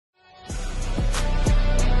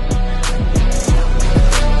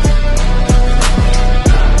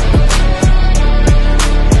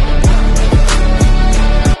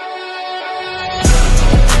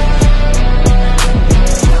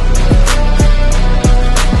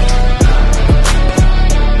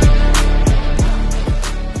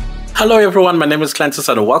Hello everyone, my name is Clantis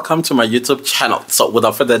and welcome to my YouTube channel. So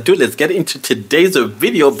without further ado, let's get into today's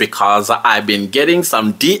video because I've been getting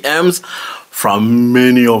some DMs from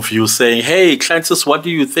many of you saying, hey Clantis, what do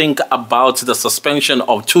you think about the suspension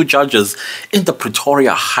of 2 judges in the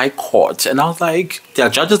Pretoria High Court? And I was like, there are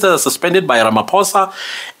judges that are suspended by Ramaphosa,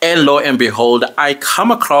 and lo and behold, I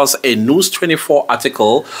come across a News 24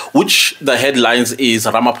 article which the headlines is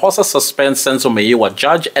Ramaphosa suspends Senzo Meyiwa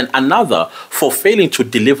judge and another for failing to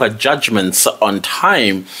deliver judgments on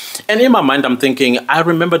time. And in my mind I'm thinking, I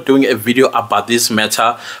remember doing a video about this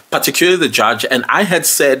matter, particularly the judge, and I had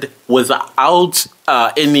said without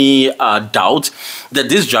any doubt that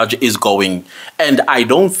this judge is going, and I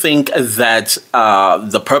don't think that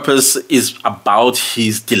the purpose is about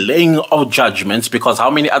his delaying of judgments, because how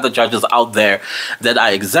many other judges out there that are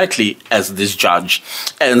exactly as this judge?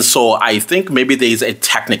 And so I think maybe there is a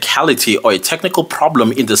technicality or a technical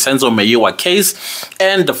problem in the Senzo Meyiwa case,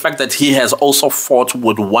 and the fact that he has also fought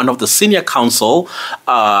with one of the senior counsel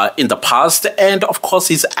in the past, and of course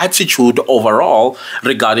his attitude overall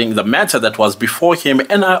regarding the matter that was before him.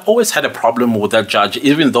 And I always had a problem with that judge,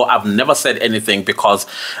 even though I've never said anything, because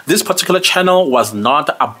this particular channel was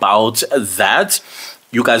not about that.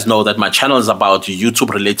 You guys know that my channel is about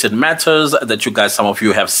YouTube related matters that you guys, some of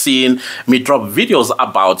you have seen me drop videos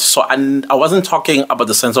about. So I wasn't talking about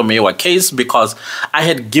the Senzo Meyiwa case because I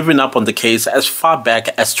had given up on the case as far back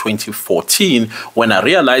as 2014 when I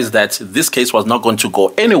realized that this case was not going to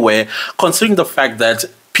go anywhere, considering the fact that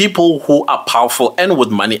people who are powerful and with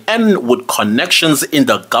money and with connections in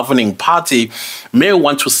the governing party may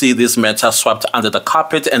want to see this matter swept under the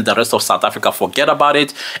carpet and the rest of South Africa forget about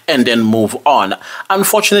it and then move on.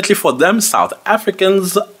 Unfortunately for them, South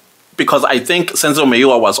Africans, because I think Senzo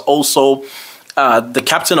Meyiwa was also the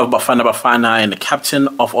captain of Bafana Bafana and the captain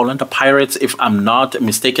of Orlando Pirates, if I'm not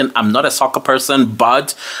mistaken. I'm not a soccer person,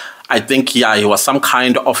 but I think, yeah, he was some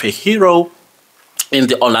kind of a hero in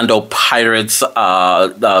the Orlando Pirates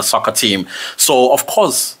the soccer team. So of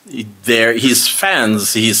course his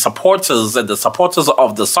fans, his supporters, and the supporters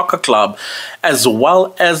of the soccer club, as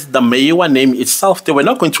well as the Meyiwa name itself, they were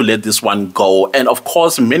not going to let this one go. And of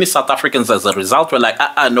course many South Africans as a result were like,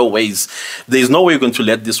 no ways, there's no way you're going to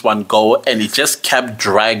let this one go. And it just kept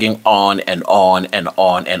dragging on and on and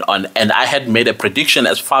on and on. And I had made a prediction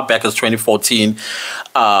as far back as 2014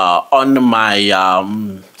 on my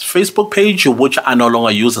Facebook page, which I no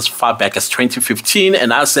longer use, as far back as 2015,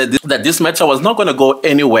 and I said that this matter was not going to go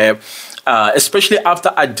anywhere, especially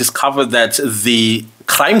after I discovered that the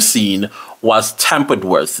crime scene was tampered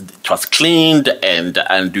with. It was cleaned, and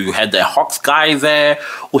you had the Hawks guy there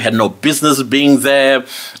who had no business being there.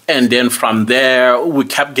 And then from there, we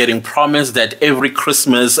kept getting promised that every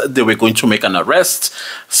Christmas they were going to make an arrest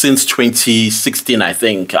since 2016, I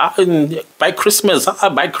think. By Christmas,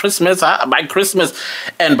 by Christmas, by Christmas.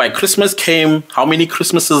 And by Christmas came, how many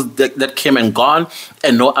Christmases that came and gone,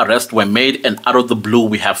 and no arrests were made. And out of the blue,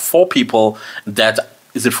 we have 4 people that,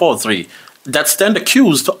 is it 4 or 3? That stand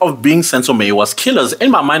accused of being Senzo Meyiwa's killers. In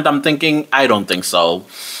my mind, I'm thinking, I don't think so.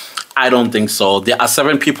 I don't think so. There are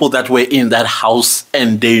 7 people that were in that house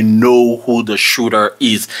and they know who the shooter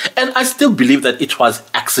is. And I still believe that it was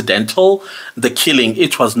accidental, the killing.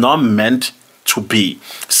 It was not meant to be.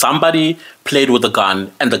 Somebody played with the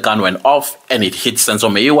gun and the gun went off and it hit Senzo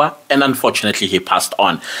Meyiwa, and unfortunately he passed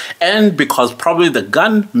on. And because probably the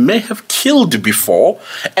gun may have killed before,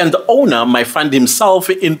 and the owner might find himself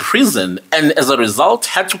in prison, and as a result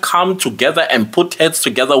had to come together and put heads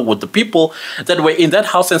together with the people that were in that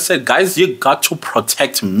house and said, guys, you got to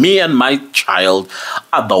protect me and my child,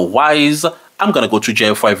 otherwise I'm gonna go to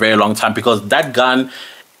jail for a very long time. Because that gun,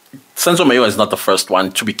 Senzo Meyiwa is not the first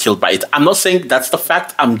one to be killed by it. I'm not saying that's the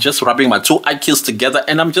fact. I'm just rubbing my 2 IQs together,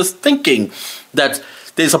 and I'm just thinking that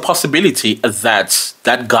there's a possibility that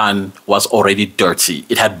that gun was already dirty.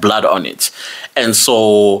 It had blood on it. And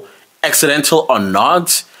so, accidental or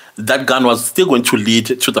not, that gun was still going to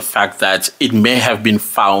lead to the fact that it may have been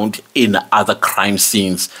found in other crime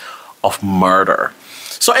scenes of murder.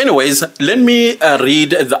 So anyways, let me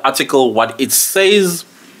read the article, what it says.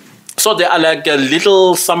 So there are like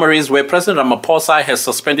little summaries where President Ramaphosa has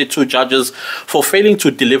suspended 2 judges for failing to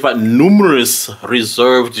deliver numerous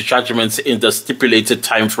reserved judgments in the stipulated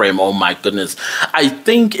time frame. Oh my goodness. I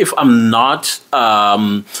think if I'm not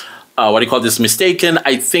mistaken,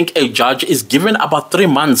 I think a judge is given about 3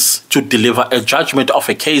 months to deliver a judgment of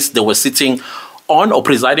a case they were sitting on or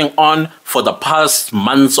presiding on for the past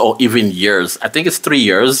months or even years. I think it's 3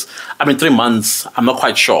 years. I mean 3 months. I'm not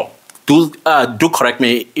quite sure. Do correct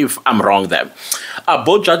me if I'm wrong there.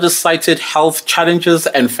 Both judges cited health challenges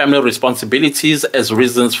and family responsibilities as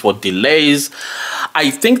reasons for delays. I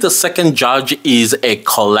think the second judge is a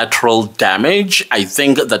collateral damage. I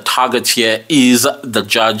think the target here is the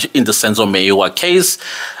judge in the Senzo Meyiwa case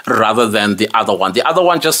rather than the other one. The other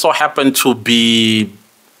one just so happened to be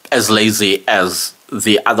as lazy as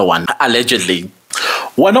the other one, allegedly.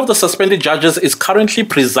 One of the suspended judges is currently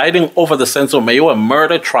presiding over the Senzo Meyiwa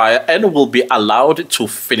murder trial and will be allowed to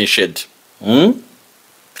finish it.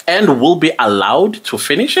 And will be allowed to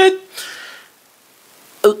finish it?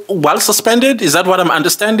 While suspended, is that what I'm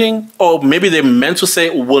understanding? Or maybe they meant to say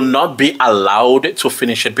will not be allowed to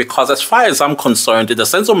finish it, because as far as I'm concerned, the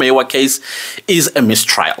Senzo Meyiwa case is a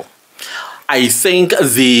mistrial. I think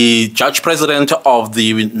the judge president of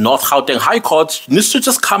the North Gauteng High Court needs to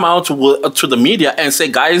just come out to the media and say,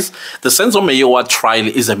 guys, the Senzo Meyiwa trial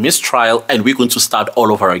is a mistrial and we're going to start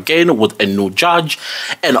all over again with a new judge.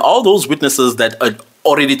 And all those witnesses that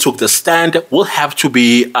already took the stand will have to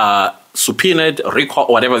be subpoenaed, recalled,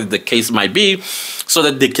 whatever the case might be, so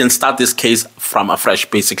that they can start this case from afresh,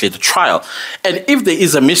 basically the trial. And if there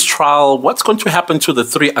is a mistrial, what's going to happen to the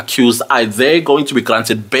three accused? Are they going to be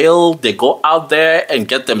granted bail? They go out there and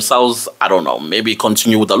get themselves, I don't know, maybe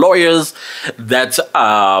continue with the lawyers that's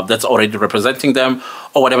already representing them,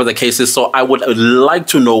 or whatever the case is. So I would like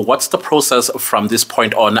to know what's the process from this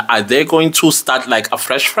point on. Are they going to start like a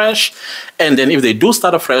fresh? And then if they do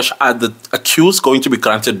start afresh, are the accused going to be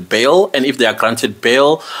granted bail? And if they are granted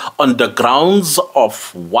bail on the grounds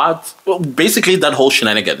of what? Well, basically that whole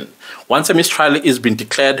shenanigan. Once a mistrial is been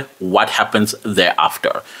declared, what happens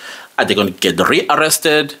thereafter? Are they going to get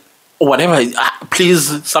rearrested? Or whatever.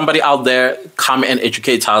 Please, somebody out there, come and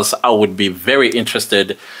educate us. I would be very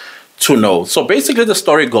interested to know. So basically the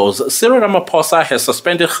story goes, Cyril Ramaphosa has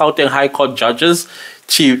suspended Gauteng High Court judges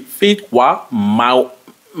Chifitwa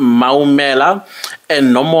Maumela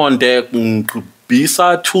and Nomonde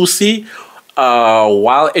Bisa Tusi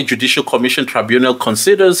while a judicial commission tribunal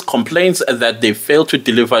considers complaints that they failed to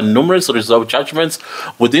deliver numerous reserved judgments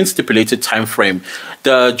within stipulated time frame.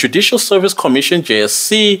 The Judicial Service Commission,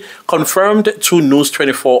 JSC, confirmed to News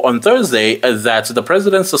 24 on Thursday that the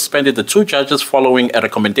president suspended the two judges following a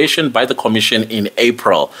recommendation by the commission in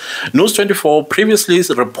April. News 24 previously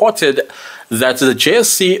reported that the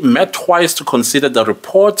JSC met twice to consider the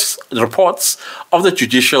reports of the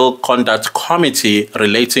Judicial Conduct Committee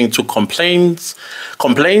relating to complaints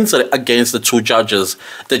against the two judges.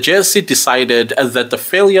 The JSC decided that the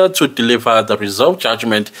failure to deliver the reserved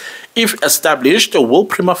judgment, if established, will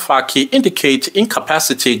prima facie indicate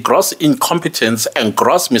incapacity, gross incompetence, and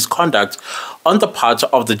gross misconduct on the part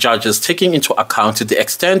of the judges, taking into account the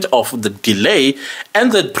extent of the delay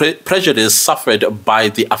and the prejudice suffered by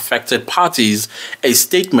the affected parties, a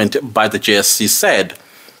statement by the JSC said.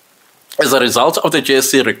 As a result of the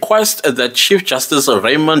JSC request, the Chief Justice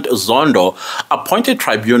Raymond Zondo appointed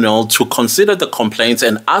tribunal to consider the complaints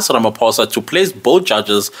and asked Ramaphosa to place both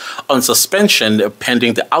judges on suspension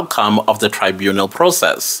pending the outcome of the tribunal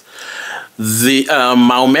process. The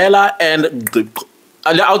Maumela and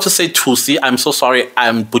I'll just say Tusi. I'm so sorry.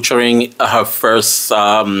 I'm butchering her first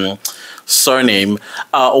surname,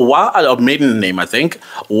 while maiden name, I think,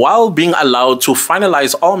 while being allowed to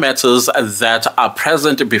finalize all matters that are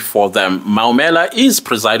present before them. Maumela is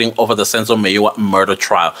presiding over the Senzo Meyiwa murder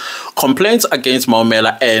trial. Complaints against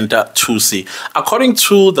Maumela and Tusi. According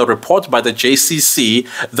to the report by the JCC,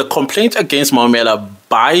 the complaint against Maumela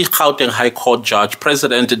by Gauteng High Court Judge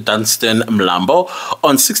President Dunstan Mlambo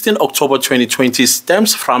on 16 October 2020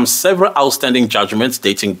 stems from several outstanding judgments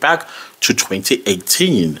dating back to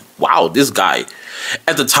 2018. Wow, this guy.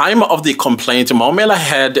 At the time of the complaint, Maumela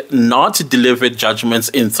had not delivered judgments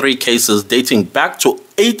in 3 cases dating back to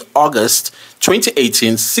 8 August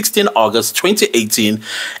 2018, 16 August 2018,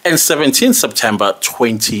 and 17 September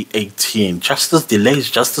 2018. Justice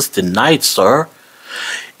delays, justice denied, sir.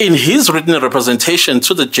 In his written representation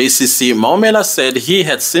to the JCC, Maumela said he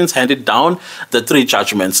had since handed down the 3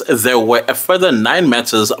 judgments. There were a further 9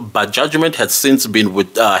 matters, but judgment had since been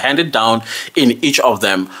handed down in each of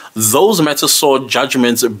them. Those matters saw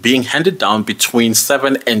judgments being handed down between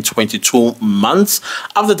 7 and 22 months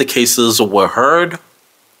after the cases were heard.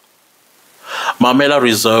 Maumela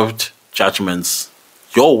reserved judgments.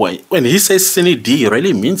 Your way. When he says sine die, he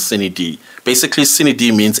really means sine die. Basically, sine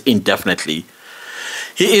die means indefinitely.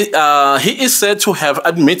 He is said to have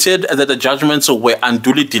admitted that the judgments were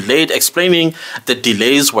unduly delayed, explaining that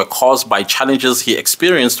delays were caused by challenges he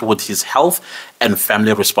experienced with his health and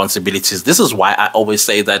family responsibilities. This is why I always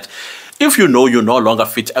say that if you know you're no longer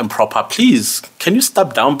fit and proper, please, can you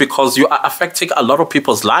step down, because you are affecting a lot of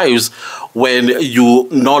people's lives when you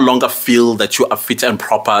no longer feel that you are fit and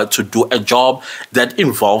proper to do a job that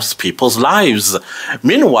involves people's lives.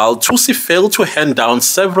 Meanwhile, Tusi failed to hand down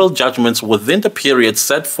several judgments within the period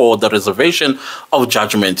set for the reservation of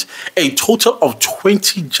judgment. A total of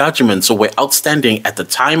 20 judgments were outstanding at the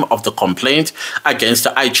time of the complaint against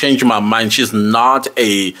her. I changed my mind. She's not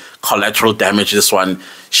a collateral damage, this one.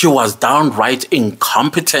 She was downright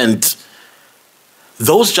incompetent.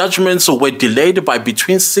 Those judgments were delayed by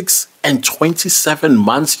between 6 and 27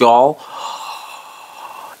 months, y'all.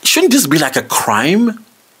 Shouldn't this be like a crime?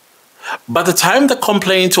 By the time the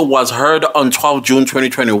complaint was heard on 12 June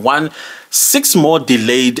 2021, 6 more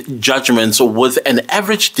delayed judgments with an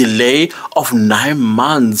average delay of 9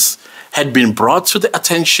 months had been brought to the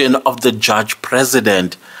attention of the judge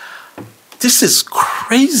president. This is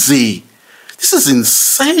crazy. This is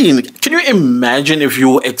insane. Can you imagine if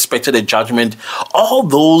you expected a judgment, all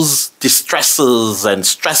those distresses and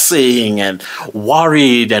stressing and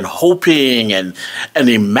worried and hoping and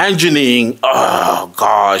imagining, oh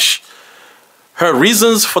gosh. Her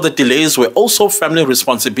reasons for the delays were also family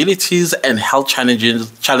responsibilities and health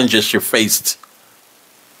challenges she faced.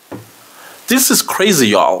 This is crazy,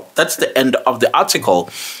 y'all. That's the end of the article.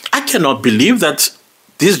 I cannot believe that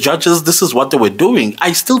these judges, this is what they were doing.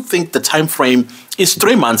 I still think the time frame is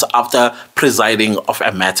 3 months after presiding of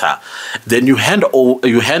a matter. Then you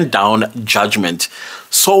hand down judgment.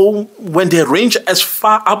 So when they range as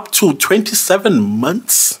far up to 27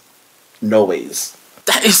 months, no ways.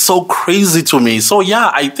 That is so crazy to me. So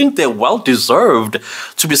yeah, I think they're well deserved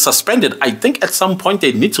to be suspended. I think at some point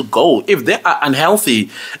they need to go. If they are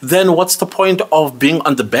unhealthy, then what's the point of being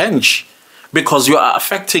on the bench? Because you are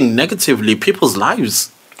affecting negatively people's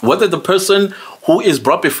lives. Whether the person who is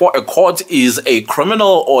brought before a court is a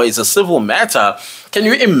criminal or is a civil matter, can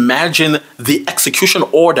you imagine the execution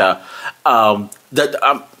order?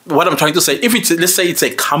 What I'm trying to say, if it's, let's say it's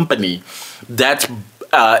a company that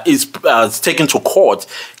is taken to court,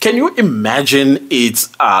 can you imagine its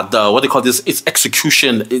its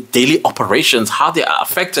execution, daily operations, how they are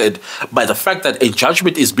affected by the fact that a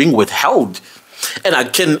judgment is being withheld? And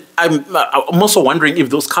I'm also wondering if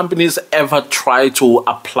those companies ever try to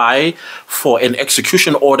apply for an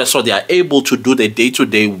execution order so they are able to do their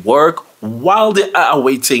day-to-day work while they are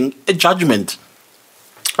awaiting a judgment.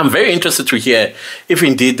 I'm very interested to hear if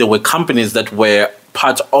indeed there were companies that were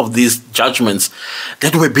part of these judgments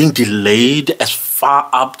that were being delayed as far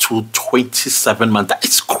up to 27 months. That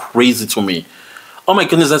is crazy to me. Oh my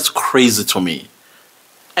goodness, that's crazy to me.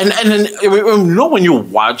 And then, you know, when you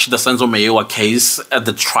watch the Senzo Meyiwa case at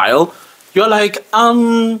the trial, you're like,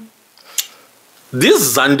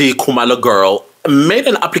 this Zandi Kumalo girl made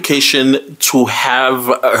an application to have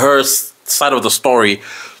her side of the story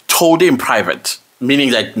told in private,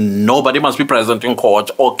 meaning that nobody must be present in court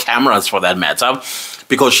or cameras for that matter,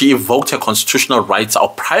 because she invoked her constitutional rights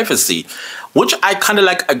of privacy, which I kind of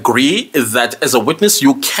like agree is that as a witness,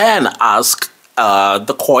 you can ask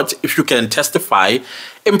the court if you can testify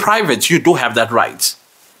in private. You do have that right.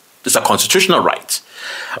 It's a constitutional right.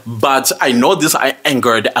 But I know this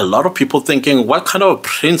angered a lot of people thinking, what kind of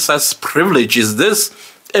princess privilege is this?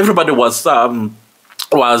 Everybody was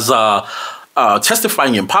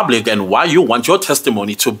testifying in public, and why you want your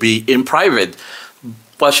testimony to be in private?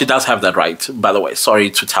 Well, she does have that right, by the way. Sorry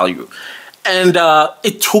to tell you. And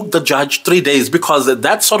it took the judge 3 days, because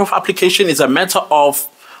that sort of application is a matter of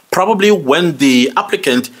probably when the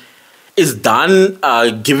applicant is done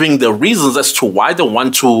giving the reasons as to why they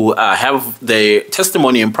want to have the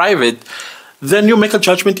testimony in private, then you make a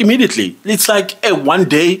judgment immediately. It's like a 1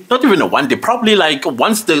 day, not even a 1 day, probably like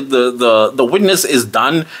once the witness is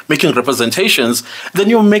done making representations, then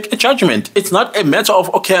you make a judgment. It's not a matter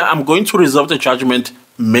of, okay, I'm going to reserve the judgment,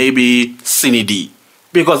 maybe sine die.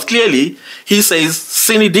 Because clearly he says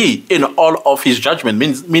sine die in all of his judgment,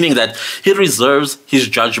 meaning that he reserves his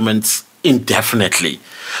judgments indefinitely.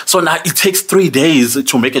 So now it takes 3 days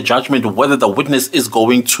to make a judgment whether the witness is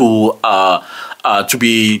going to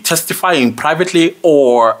be testifying privately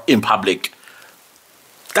or in public.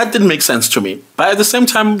 That didn't make sense to me. But at the same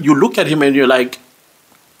time, you look at him and you're like,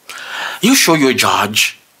 you sure you're a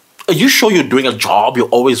judge? Are you sure you're doing a job you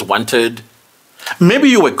always wanted? Maybe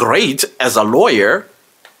you were great as a lawyer,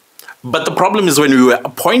 but the problem is when you were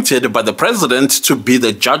appointed by the president to be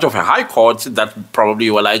the judge of a high court, that probably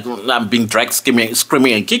you were like, I'm being dragged,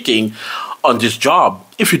 screaming and kicking on this job.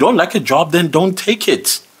 If you don't like a job, then don't take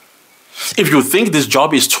it. If you think this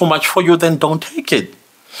job is too much for you, then don't take it.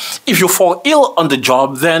 If you fall ill on the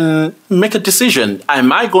job, then make a decision.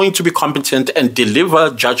 Am I going to be competent and deliver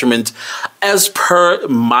judgment as per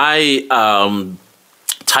my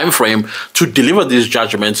time frame to deliver these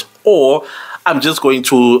judgments, or I'm just going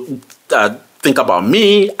to think about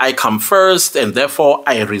me, I come first, and therefore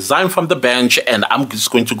I resign from the bench and I'm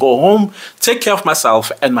just going to go home, take care of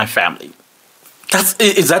myself and my family?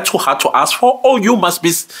 Is that too hard to ask for? Or you must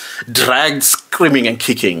be dragged screaming and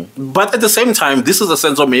kicking? But at the same time, this is a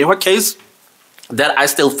Senzo Meyiwa case that I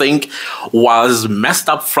still think was messed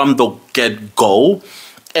up from the get-go.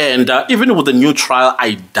 And even with the new trial,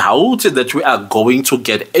 I doubt that we are going to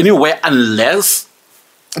get anywhere unless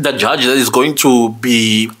the judge that is going to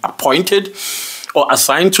be appointed or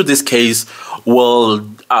assigned to this case will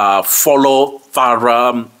follow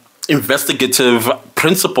thorough investigative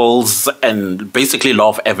principles and basically law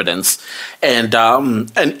of evidence. And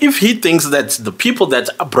if he thinks that the people that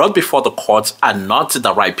are brought before the court are not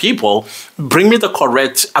the right people, bring me the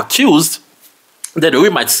correct accused, then we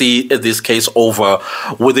might see this case over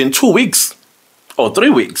within 2 weeks or 3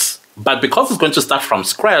 weeks. But because it's going to start from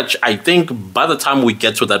scratch, I think by the time we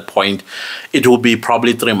get to that point, it will be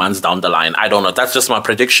probably 3 months down the line. I don't know. That's just my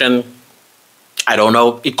prediction. I don't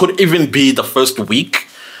know. It could even be the first week.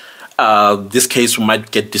 This case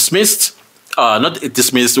might get dismissed. Not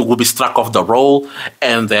dismissed, it will be struck off the roll.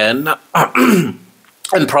 And then,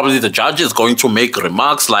 and probably the judge is going to make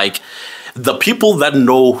remarks like, the people that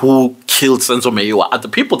know who killed Senzo Meyiwa are the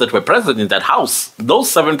people that were present in that house. Those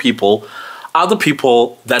 7 people are the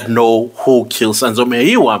people that know who killed Senzo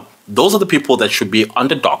Meyiwa. Those are the people that should be on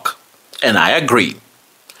the dock. And I agree.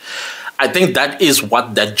 I think that is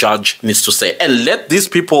what that judge needs to say. And let these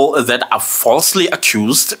people that are falsely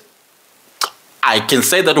accused, I can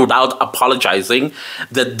say that without apologizing,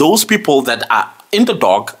 that those people that are in the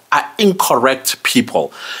dock are incorrect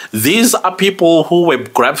people. These are people who were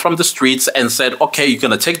grabbed from the streets and said, okay, you're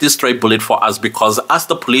going to take this stray bullet for us because as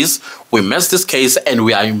the police, we messed this case and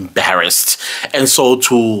we are embarrassed. And so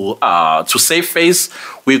to save face,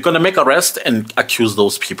 we're going to make arrest and accuse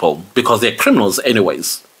those people because they're criminals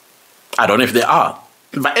anyways. I don't know if they are.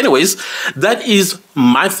 But anyways, that is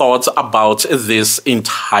my thoughts about this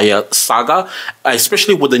entire saga,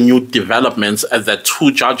 especially with the new developments that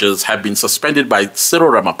 2 judges have been suspended by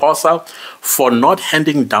Cyril Ramaphosa for not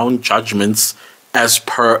handing down judgments as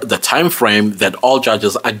per the time frame that all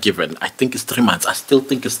judges are given. I think it's 3 months. I still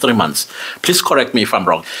think it's 3 months. Please correct me if I'm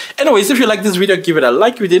wrong. Anyways, if you like this video, give it a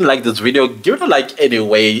like. If you didn't like this video, give it a like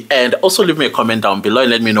anyway. And also leave me a comment down below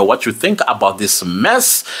and let me know what you think about this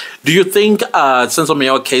mess. Do you think Senzo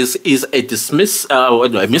Meyiwa case is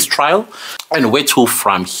a mistrial? And where to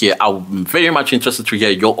from here? I'm very much interested to hear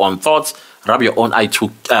your own thoughts. Rub your own two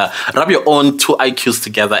IQs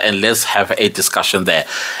together and let's have a discussion there.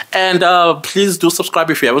 And please do subscribe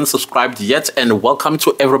if you haven't subscribed yet. And welcome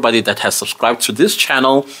to everybody that has subscribed to this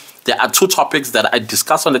channel. There are 2 topics that I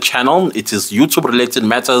discuss on the channel. It is YouTube related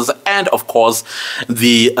matters and of course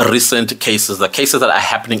the recent cases, the cases that are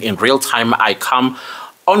happening in real time. I come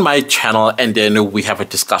on my channel and then we have a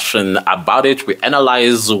discussion about it. We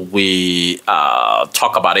analyze, we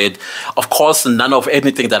talk about it. Of course, none of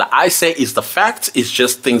anything that I say is the fact. It's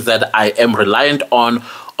just things that I am reliant on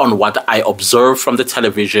what I observe from the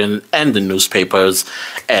television and the newspapers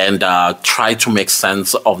and try to make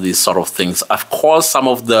sense of these sort of things. Of course, some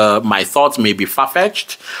of my thoughts may be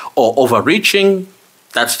far-fetched or overreaching.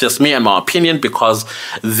 That's just me and my opinion because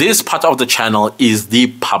this part of the channel is the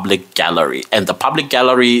public gallery. And the public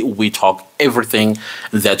gallery, we talk everything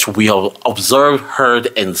that we have observed, heard,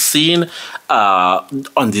 and seen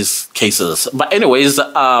on these cases. But anyways,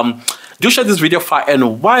 do share this video far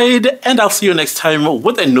and wide, and I'll see you next time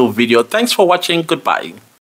with a new video. Thanks for watching. Goodbye.